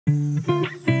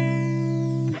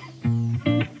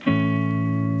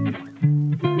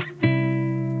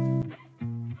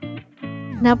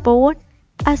Number 1.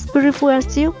 As beautiful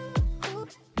as you.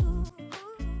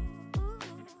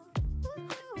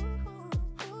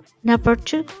 Number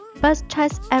 2. Best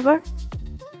taste ever.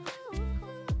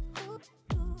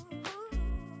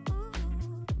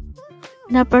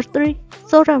 Number 3.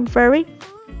 Zhou Zhan Fairy.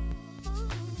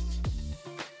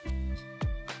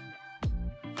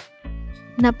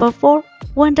 Number 4.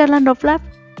 Wonderland of Love.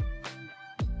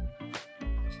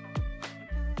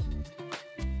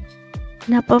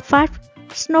 Number 5.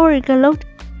 Snowy Galoot.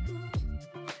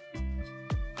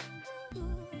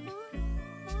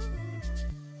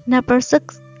 Number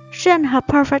 6. She and her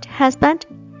perfect husband.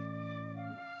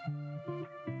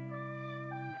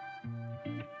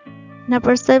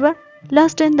 Number 7.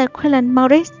 Lost in the Quinlan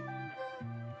Mountains.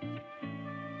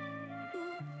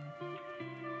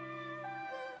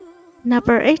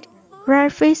 Number 8. Rare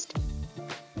Feast.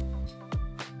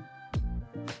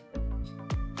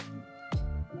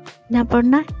 Number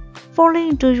 9. Falling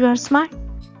into your smile.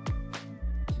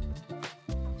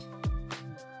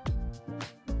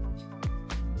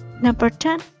 Number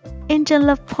 10. Angel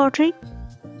Love Poetry.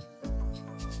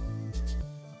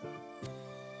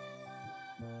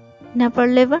 Number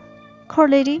 11. Core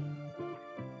Lady.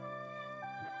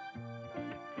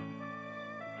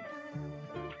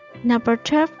 Number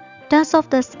 12. Dance of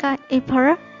the Sky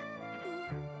Emperor.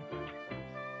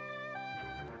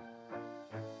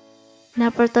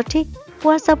 Number 13.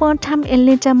 Once Upon a Time in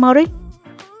Little Mori.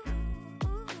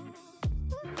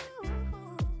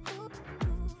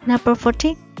 Number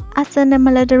 14. Ascend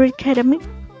Military Academy.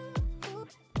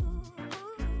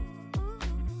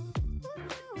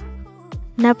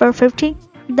 Number 15.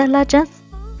 The Legends.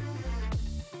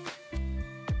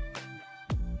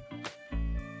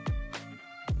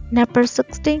 Number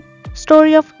 16.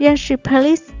 Story of Yanshi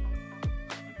Palace.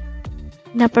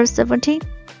 Number 17.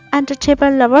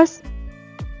 Untouchable Lovers.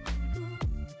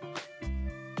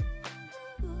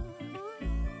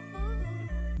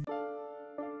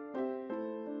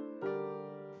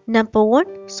 Number 1.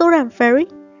 Zhou Zhan Fairy.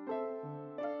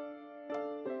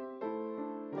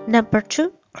 Number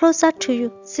 2. Closer to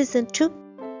You, Season 2.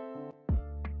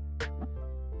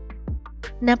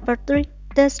 Number 3.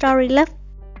 The Story Left.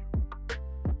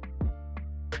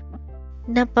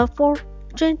 Number 4.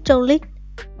 Zhou Zhan.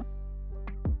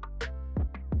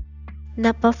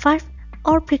 Number 5.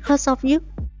 All Because of You.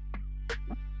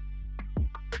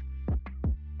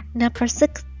 Number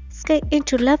 6. Skate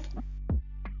into Love.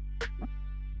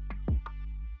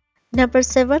 Number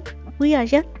 7. We Are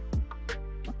Young.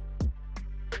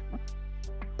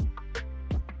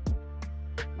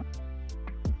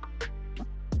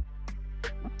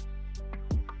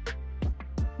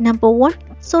 Number 1.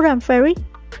 Zhou Zhan Fairy.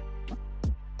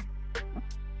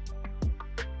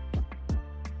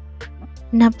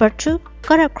 Number 2.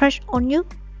 Got a Crush on You.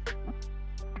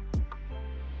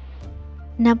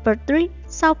 Number 3.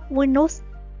 South Windows.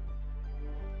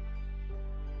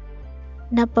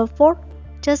 Number 4.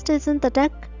 Justice in the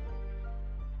Dark.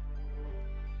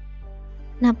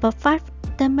 Number 5.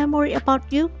 The Memory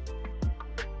About You.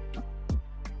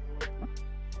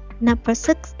 Number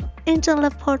 6. Angel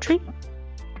Love Poetry.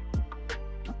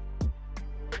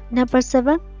 Number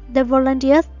 7. The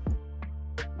Volunteers.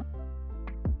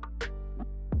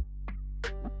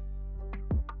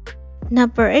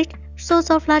 Number 8. Souls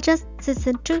of Legends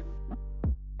Season 2.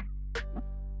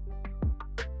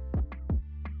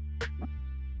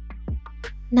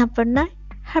 Number 9.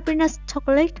 Happiness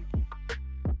Chocolate.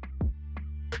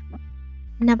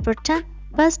 Number 10.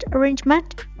 Best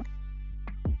Arrangement.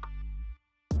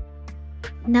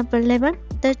 Number 11.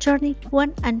 The Journey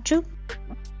 1 and 2.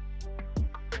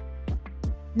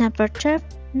 Number 12.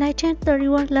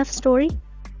 1931 Love Story.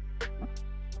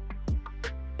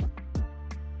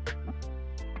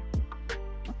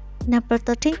 Number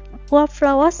 13.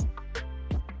 Wallflowers.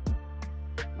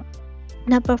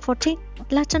 Number 14.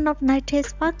 Legend of Night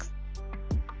Sparks.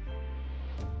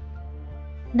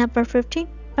 Number 15.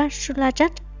 Bashu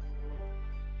Legend.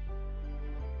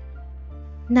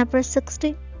 Number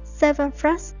 16. Seven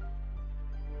Frosts.